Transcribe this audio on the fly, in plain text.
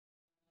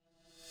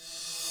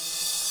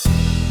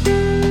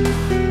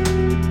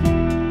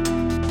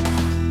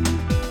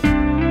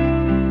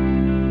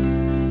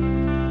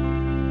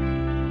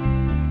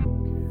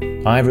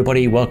Hi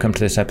everybody, welcome to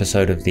this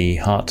episode of the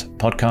Heart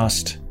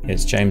podcast.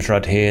 It's James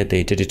Rudd here,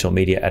 the digital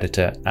media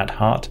editor at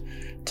Heart.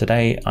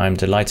 Today I'm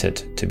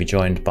delighted to be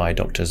joined by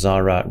Dr.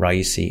 Zahra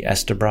Raisi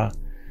Esterbra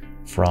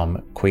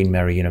from Queen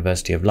Mary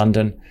University of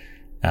London,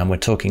 and we're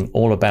talking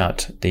all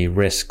about the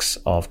risks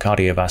of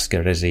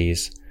cardiovascular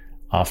disease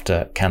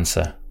after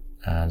cancer.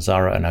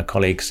 Zahra and her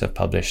colleagues have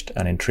published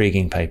an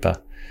intriguing paper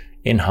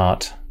in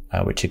Heart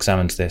which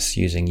examines this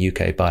using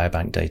UK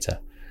Biobank data.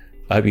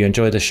 I hope you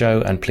enjoy the show,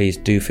 and please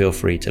do feel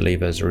free to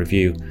leave us a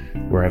review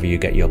wherever you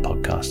get your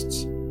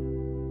podcasts.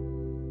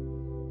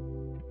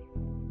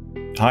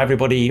 Hi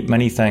everybody,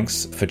 many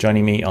thanks for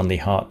joining me on the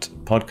Heart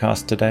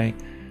podcast today.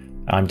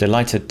 I'm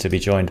delighted to be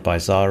joined by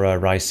Zahra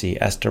Raisi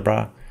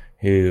Esterbra,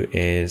 who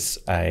is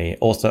an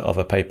author of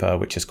a paper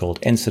which is called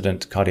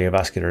Incident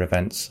Cardiovascular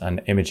Events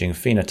and Imaging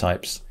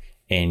Phenotypes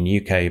in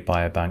UK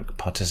Biobank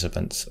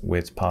Participants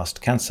with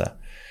Past Cancer.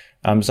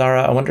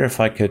 Zahra, I wonder if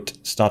I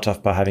could start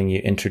off by having you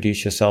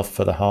introduce yourself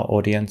for the Heart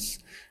audience.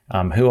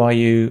 Who are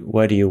you,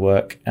 where do you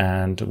work,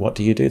 and what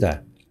do you do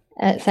there?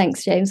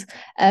 Thanks, James.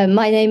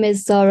 My name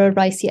is Zahra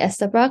Raisi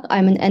Esterbra.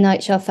 I'm an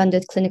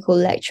NIHR-funded clinical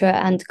lecturer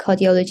and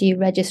cardiology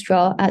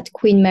registrar at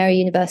Queen Mary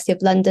University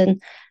of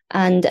London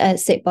and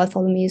St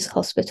Bartholomew's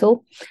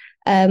Hospital.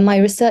 My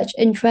research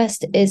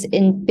interest is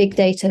in big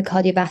data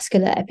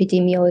cardiovascular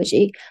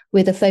epidemiology,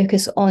 with a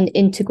focus on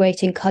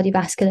integrating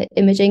cardiovascular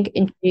imaging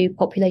into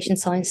population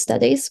science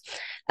studies.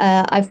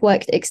 I've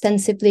worked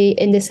extensively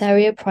in this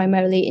area,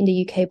 primarily in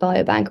the UK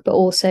Biobank, but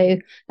also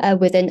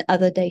within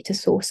other data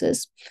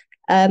sources.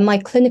 My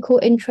clinical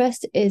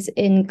interest is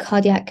in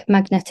cardiac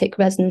magnetic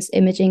resonance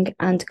imaging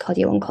and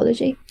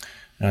cardio-oncology.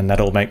 And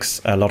that all makes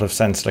a lot of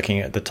sense looking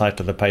at the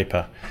title of the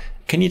paper.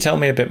 Can you tell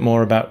me a bit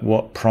more about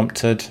what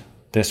prompted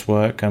this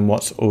work and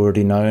what's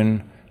already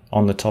known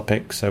on the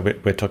topic? So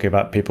we're talking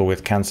about people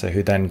with cancer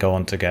who then go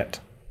on to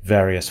get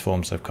various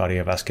forms of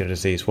cardiovascular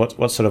disease.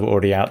 What's sort of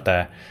already out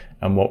there,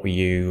 and what were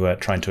you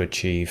trying to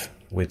achieve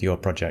with your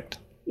project?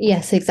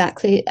 Yes,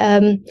 exactly.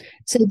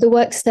 So the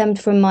work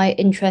stemmed from my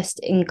interest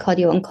in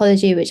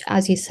cardio-oncology, which,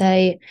 as you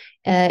say,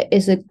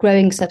 is a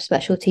growing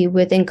subspecialty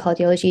within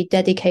cardiology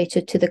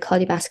dedicated to the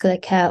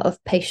cardiovascular care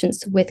of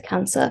patients with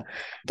cancer,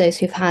 those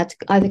who've had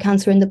either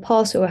cancer in the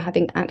past or are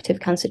having active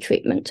cancer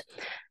treatment.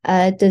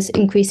 There's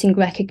increasing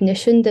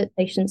recognition that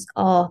patients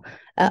are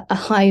a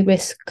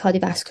high-risk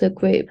cardiovascular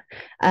group,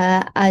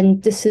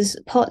 and this is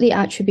partly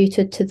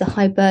attributed to the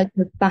high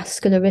burden of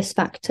vascular risk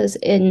factors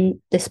in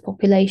this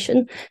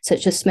population,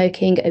 such as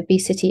smoking,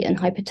 obesity, and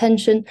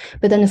hypertension.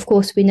 But then, of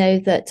course, we know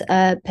that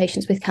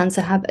patients with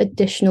cancer have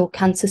additional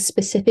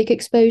cancer-specific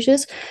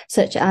exposures,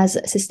 such as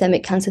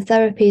systemic cancer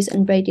therapies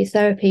and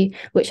radiotherapy,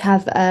 which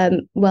have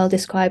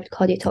well-described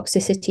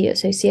cardiotoxicity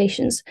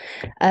associations.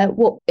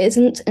 What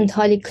isn't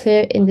entirely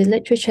clear in the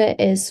literature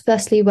is,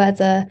 firstly,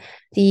 whether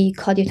the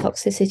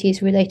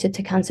cardiotoxicities related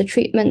to cancer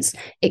treatments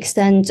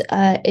extend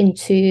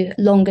into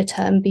longer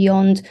term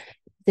beyond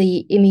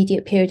the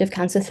immediate period of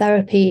cancer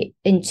therapy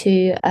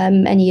into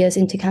many years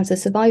into cancer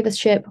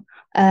survivorship,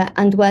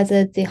 and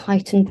whether the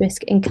heightened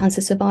risk in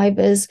cancer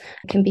survivors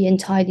can be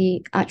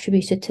entirely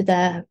attributed to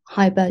their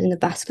high burden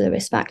of vascular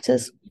risk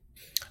factors.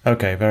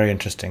 Okay, very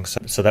interesting.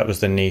 So that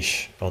was the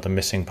niche or the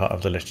missing part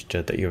of the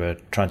literature that you were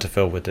trying to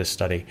fill with this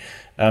study.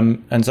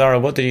 And Zahra,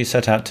 what did you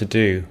set out to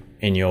do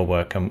in your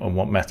work, and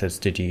what methods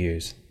did you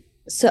use?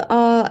 So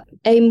our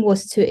aim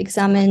was to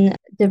examine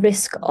the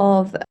risk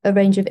of a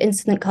range of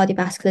incident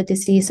cardiovascular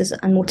diseases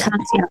and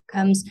mortality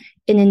outcomes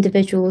in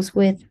individuals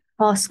with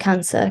past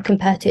cancer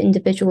compared to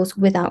individuals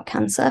without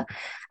cancer.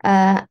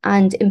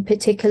 And in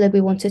particular, we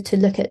wanted to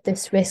look at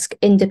this risk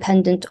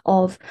independent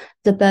of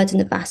the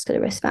burden of vascular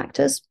risk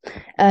factors.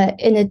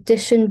 In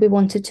addition, we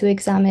wanted to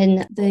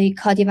examine the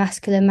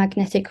cardiovascular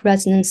magnetic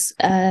resonance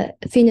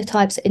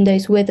phenotypes in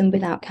those with and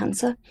without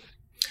cancer.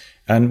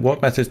 And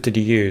what methods did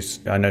you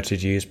use? I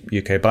noted you used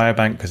UK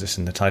Biobank because it's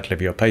in the title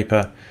of your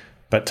paper,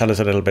 but tell us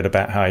a little bit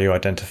about how you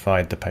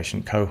identified the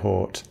patient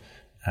cohort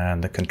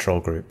and the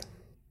control group.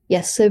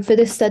 Yes, so for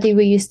this study,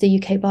 we used the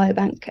UK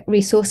Biobank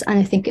resource, and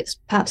I think it's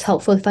perhaps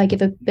helpful if I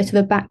give a bit of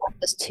a background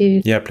as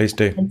to please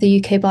do.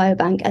 The UK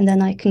Biobank, and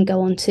then I can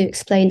go on to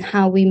explain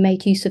how we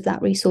made use of that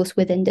resource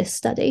within this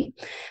study.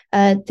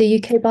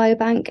 The UK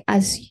Biobank,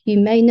 as you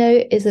may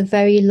know, is a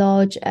very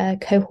large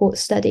cohort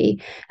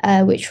study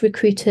which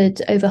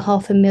recruited over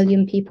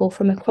 500,000 people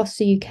from across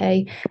the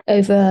UK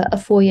over a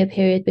 4-year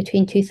period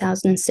between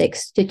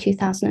 2006 to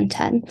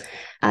 2010.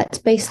 At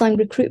baseline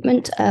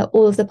recruitment,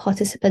 all of the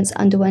participants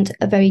underwent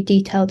a very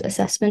detailed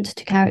assessment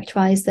to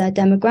characterize their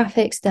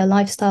demographics, their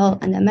lifestyle,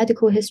 and their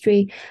medical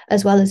history,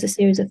 as well as a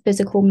series of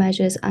physical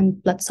measures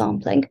and blood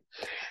sampling.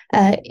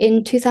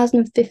 In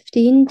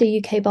 2015, the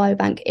UK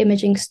Biobank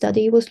imaging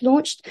study was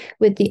launched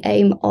with the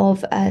aim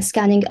of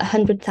scanning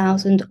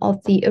 100,000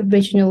 of the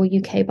original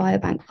UK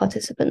Biobank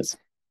participants.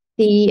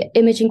 The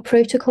imaging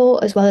protocol,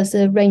 as well as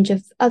a range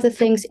of other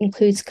things,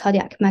 includes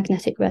cardiac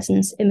magnetic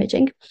resonance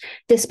imaging.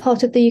 This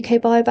part of the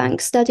UK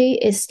Biobank study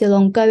is still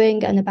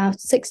ongoing, and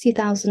about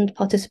 60,000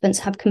 participants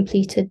have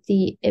completed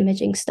the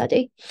imaging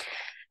study.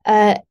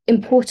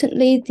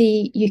 Importantly,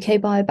 the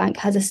UK Biobank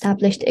has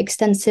established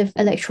extensive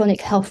electronic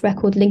health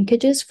record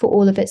linkages for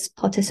all of its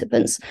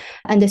participants,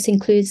 and this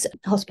includes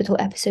hospital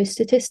episode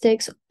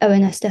statistics,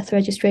 ONS death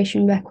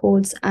registration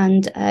records,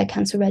 and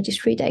cancer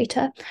registry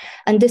data.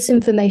 And this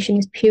information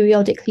is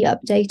periodically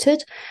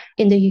updated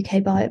in the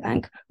UK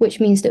Biobank, which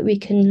means that we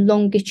can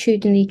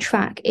longitudinally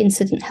track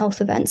incident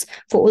health events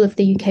for all of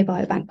the UK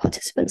Biobank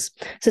participants.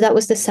 So that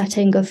was the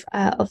setting of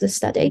the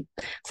study.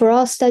 For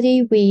our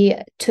study, we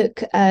took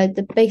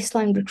the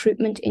baseline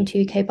recruitment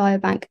into UK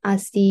Biobank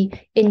as the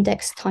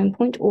index time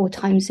point, or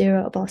time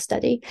zero, of our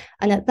study.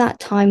 And at that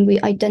time, we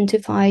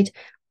identified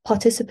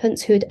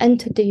participants who had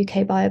entered the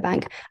UK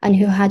Biobank and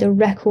who had a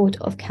record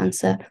of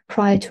cancer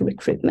prior to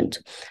recruitment.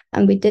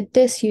 And we did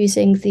this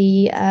using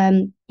the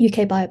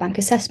UK Biobank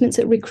assessments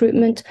at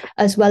recruitment,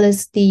 as well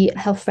as the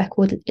health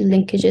record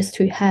linkages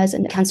through HERS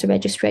and cancer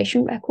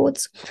registration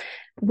records.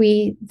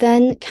 We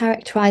then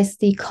characterized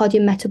the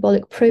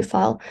cardiometabolic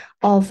profile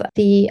of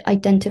the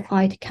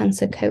identified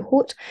cancer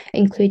cohort,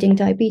 including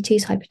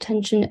diabetes,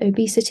 hypertension,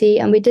 obesity,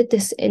 and we did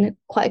this in a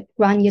quite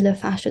granular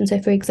fashion. So,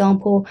 for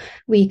example,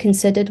 we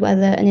considered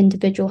whether an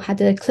individual had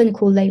a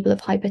clinical label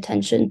of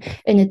hypertension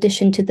in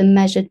addition to the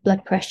measured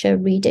blood pressure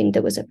reading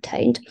that was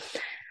obtained.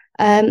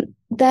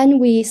 Then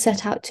we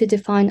set out to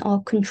define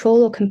our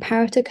control or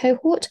comparator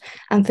cohort,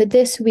 and for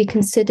this we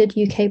considered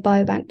UK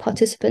Biobank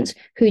participants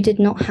who did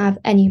not have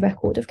any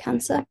record of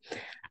cancer.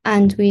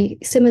 And we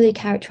similarly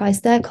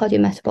characterized their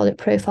cardiometabolic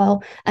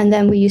profile, and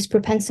then we used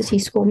propensity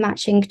score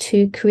matching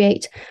to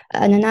create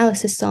an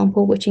analysis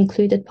sample which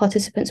included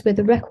participants with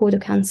a record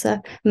of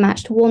cancer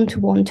matched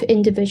 1-to-1 to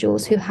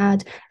individuals who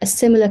had a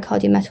similar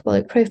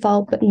cardiometabolic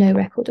profile but no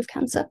record of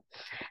cancer.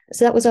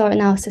 So that was our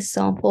analysis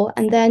sample.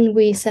 And then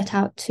we set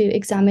out to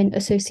examine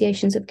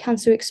associations of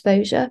cancer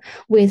exposure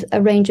with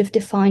a range of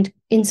defined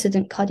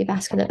incident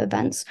cardiovascular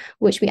events,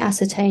 which we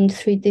ascertained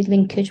through the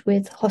linkage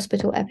with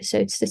hospital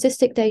episode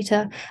statistic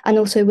data, and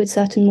also with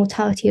certain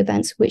mortality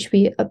events, which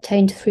we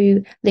obtained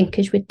through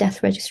linkage with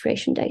death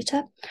registration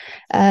data.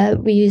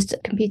 We used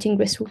competing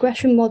risk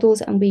regression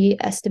models, and we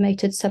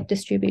estimated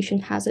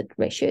subdistribution hazard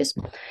ratios.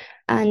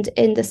 And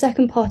in the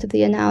second part of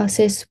the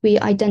analysis, we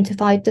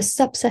identified the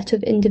subset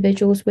of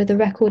individuals with a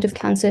record of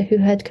cancer who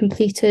had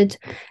completed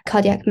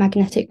cardiac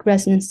magnetic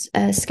resonance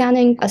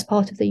scanning as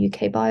part of the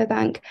UK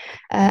Biobank.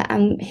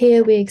 And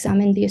here we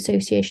examined the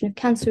association of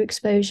cancer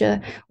exposure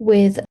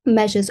with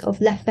measures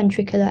of left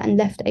ventricular and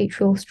left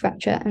atrial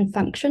structure and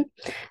function.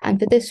 And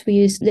for this, we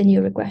used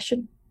linear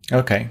regression.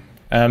 Okay.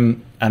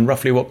 And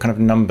roughly what kind of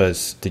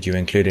numbers did you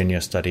include in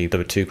your study? There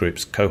were two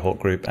groups, cohort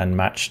group and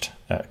matched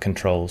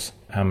controls.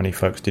 How many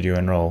folks did you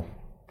enroll?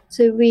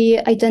 So we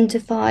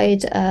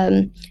identified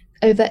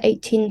over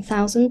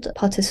 18,000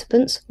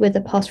 participants with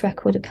a past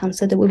record of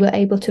cancer that we were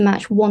able to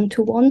match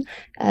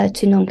 1-to-1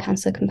 to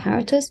non-cancer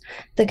comparators.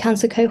 The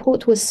cancer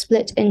cohort was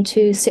split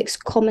into 6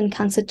 common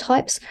cancer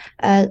types: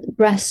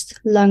 breast,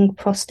 lung,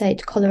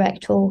 prostate,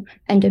 colorectal,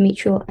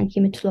 endometrial, and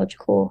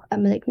hematological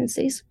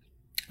malignancies.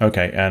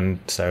 Okay, and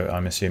so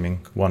I'm assuming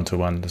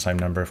 1-to-1, the same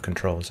number of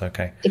controls.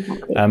 Okay.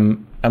 Exactly.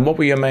 And what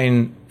were your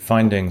main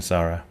findings,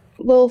 Zara?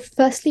 Well,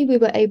 firstly, we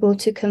were able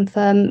to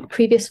confirm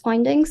previous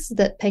findings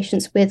that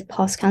patients with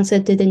past cancer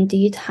did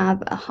indeed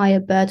have a higher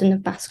burden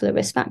of vascular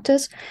risk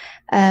factors.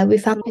 We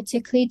found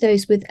particularly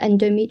those with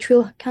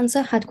endometrial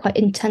cancer had quite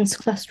intense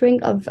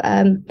clustering of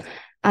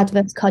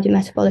adverse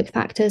cardiometabolic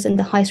factors and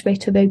the highest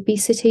rate of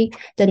obesity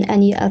than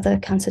any other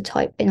cancer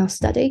type in our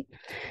study.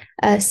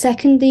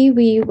 Secondly,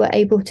 we were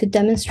able to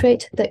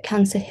demonstrate that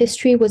cancer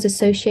history was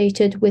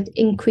associated with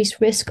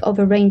increased risk of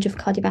a range of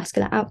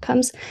cardiovascular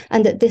outcomes,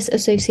 and that this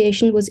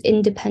association was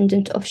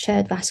independent of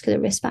shared vascular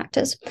risk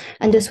factors.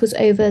 And this was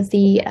over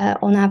the,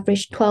 on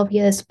average, 12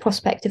 years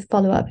prospective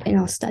follow-up in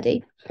our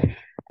study.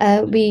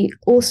 We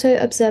also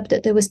observed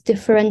that there was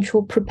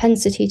differential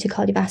propensity to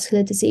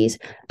cardiovascular disease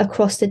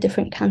across the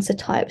different cancer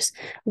types,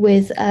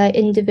 with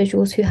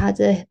individuals who had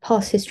a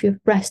past history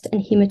of breast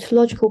and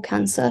hematological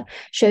cancer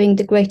showing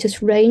the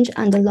greatest range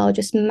and the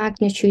largest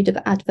magnitude of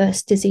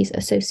adverse disease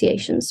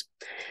associations.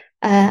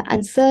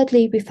 And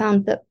thirdly, we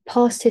found that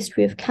past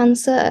history of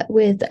cancer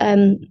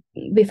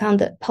we found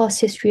that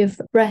past history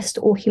of breast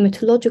or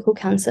hematological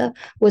cancer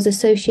was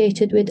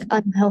associated with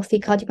unhealthy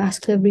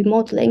cardiovascular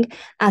remodeling,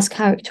 as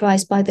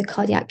characterized by the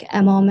cardiac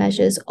MR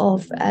measures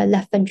of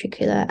left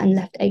ventricular and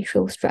left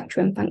atrial structure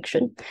and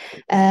function.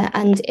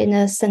 And in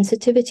a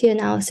sensitivity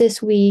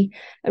analysis, we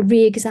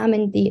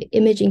re-examined the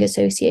imaging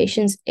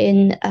associations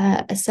in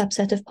a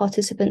subset of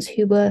participants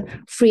who were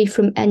free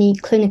from any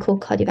clinical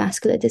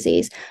cardiovascular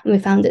disease, and we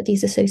found that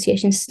these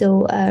associations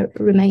still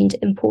remained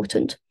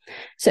important.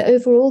 So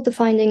overall, the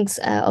findings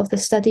of the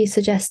study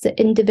suggest that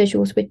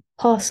individuals with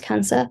past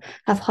cancer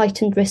have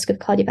heightened risk of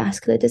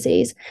cardiovascular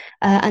disease,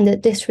 and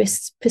that this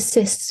risk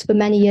persists for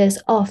many years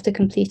after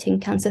completing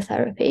cancer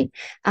therapy,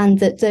 and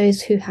that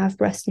those who have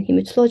breast and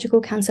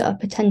hematological cancer are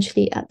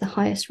potentially at the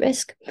highest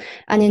risk.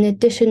 And in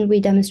addition, we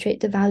demonstrate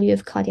the value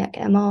of cardiac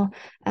MR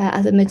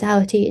as a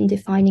modality in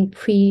defining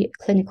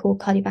preclinical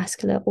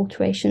cardiovascular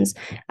alterations,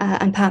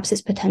 and perhaps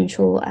its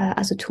potential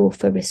as a tool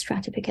for risk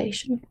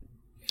stratification.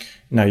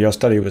 Now, your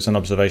study was an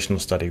observational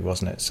study,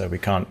 wasn't it? So we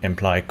can't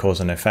imply cause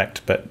and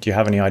effect, but do you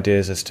have any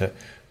ideas as to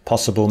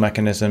possible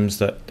mechanisms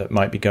that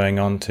might be going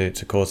on to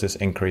cause this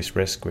increased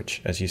risk,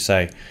 which, as you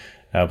say,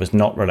 was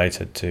not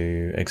related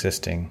to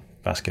existing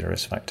vascular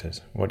risk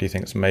factors? What do you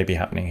think is maybe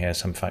happening here,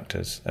 some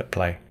factors at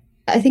play?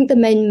 I think the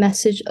main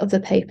message of the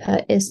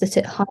paper is that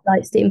it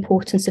highlights the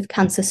importance of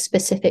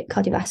cancer-specific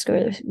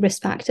cardiovascular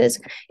risk factors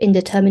in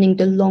determining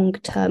the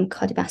long-term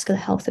cardiovascular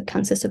health of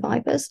cancer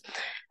survivors.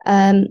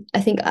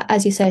 I think,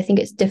 as you say, I think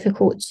it's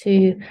difficult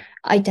to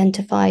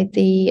identify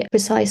the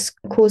precise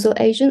causal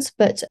agents,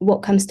 but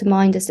what comes to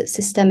mind is that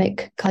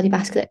systemic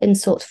cardiovascular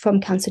insult from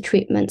cancer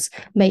treatments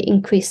may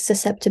increase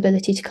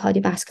susceptibility to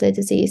cardiovascular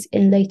disease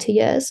in later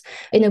years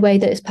in a way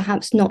that is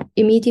perhaps not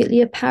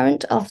immediately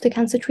apparent after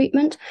cancer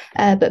treatment,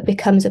 but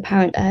becomes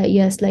apparent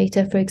years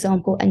later. For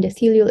example,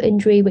 endothelial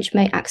injury, which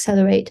may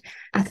accelerate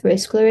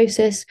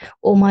atherosclerosis,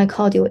 or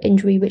myocardial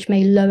injury, which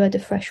may lower the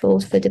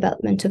threshold for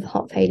development of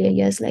heart failure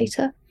years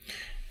later.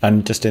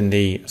 And just in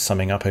the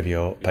summing up of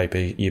your paper,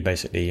 you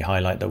basically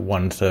highlight that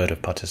 1/3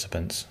 of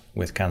participants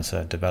with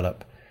cancer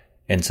develop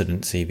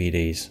incident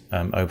CVDs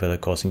over the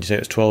course. And you say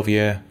it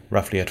was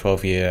roughly a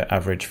 12-year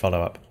average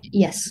follow-up?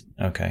 Yes.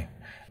 Okay.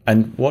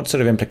 And what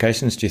sort of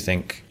implications do you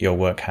think your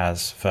work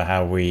has for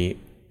how we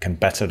can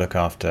better look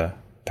after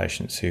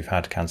patients who've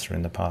had cancer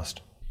in the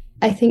past?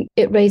 I think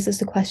it raises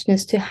the question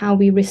as to how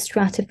we risk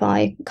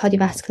stratify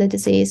cardiovascular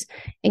disease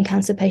in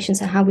cancer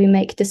patients and how we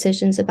make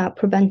decisions about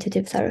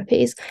preventative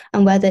therapies,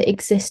 and whether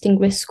existing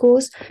risk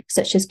scores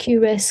such as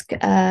Q-risk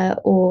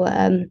or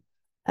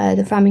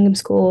the Framingham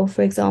score,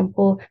 for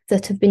example,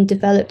 that have been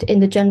developed in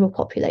the general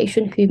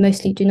population who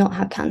mostly do not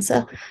have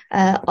cancer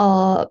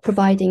are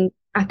providing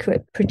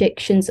accurate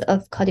predictions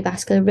of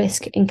cardiovascular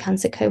risk in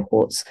cancer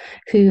cohorts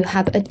who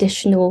have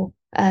additional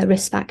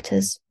risk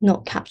factors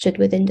not captured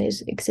within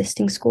those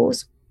existing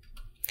scores.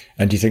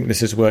 And do you think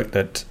this is work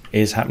that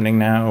is happening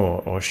now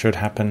or should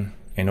happen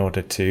in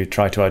order to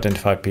try to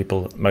identify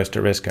people most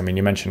at risk? I mean,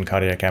 you mentioned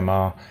cardiac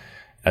MR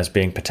as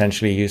being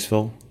potentially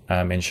useful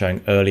in showing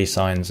early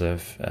signs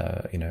of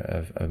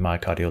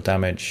myocardial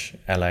damage,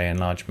 LA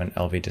enlargement,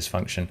 LV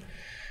dysfunction.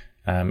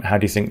 How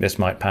do you think this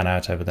might pan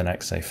out over the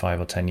next, say, 5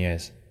 or 10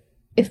 years?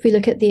 If we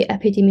look at the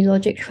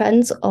epidemiologic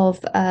trends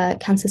of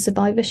cancer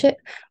survivorship,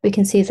 we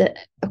can see that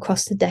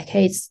across the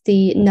decades,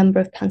 the number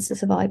of cancer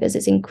survivors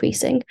is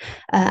increasing.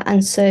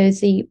 And so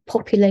the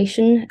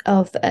population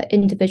of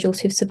individuals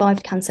who've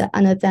survived cancer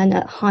and are then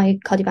at high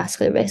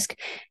cardiovascular risk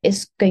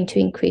is going to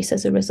increase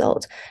as a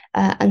result.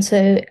 And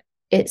so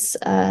it's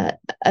a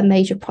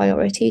major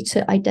priority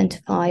to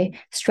identify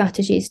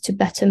strategies to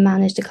better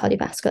manage the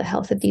cardiovascular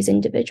health of these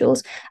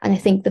individuals. And I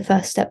think the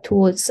first step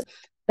towards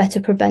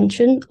better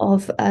prevention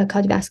of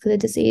cardiovascular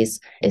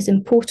disease is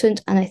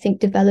important, and I think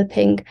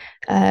developing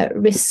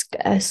risk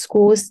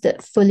scores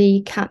that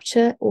fully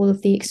capture all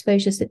of the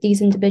exposures that these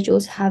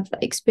individuals have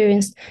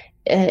experienced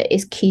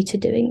is key to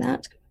doing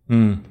that.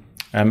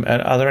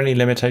 Are there any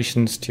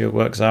limitations to your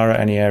work, Zara?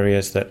 Any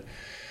areas that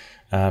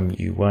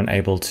you weren't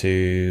able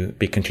to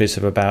be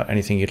conclusive about?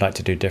 Anything you'd like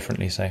to do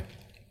differently, say?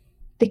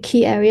 The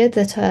key area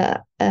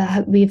that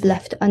we've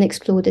left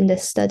unexplored in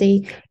this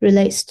study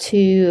relates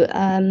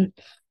to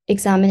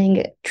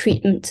examining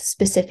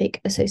treatment-specific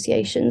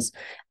associations.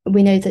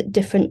 We know that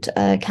different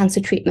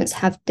cancer treatments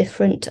have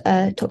different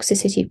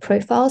toxicity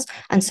profiles,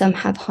 and some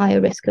have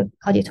higher risk of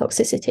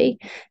cardiotoxicity.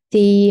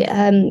 The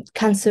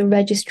cancer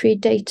registry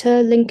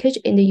data linkage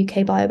in the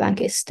UK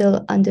Biobank is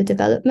still under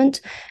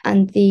development,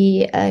 and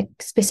the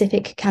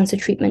specific cancer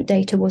treatment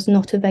data was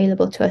not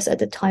available to us at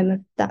the time of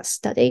that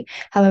study.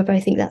 However,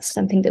 I think that's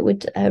something that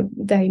would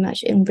very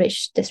much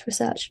enrich this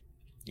research.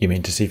 You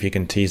mean to see if you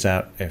can tease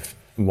out if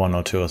 1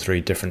 or 2 or 3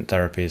 different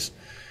therapies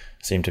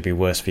seem to be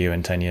worse for you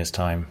in 10 years'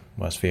 time,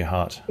 worse for your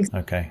heart?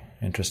 Okay,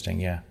 interesting,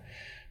 yeah.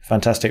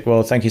 Fantastic.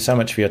 Well, thank you so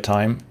much for your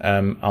time.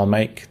 I'll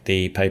make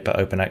the paper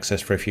open access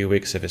for a few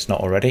weeks if it's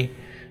not already,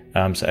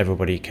 so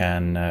everybody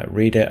can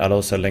read it. I'll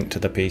also link to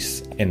the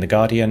piece in The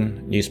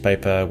Guardian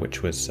newspaper,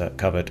 which was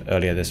covered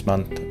earlier this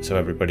month, so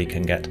everybody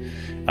can get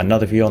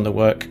another view on the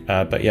work.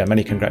 But yeah,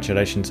 many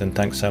congratulations and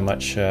thanks so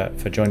much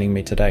for joining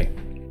me today.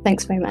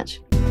 Thanks very much.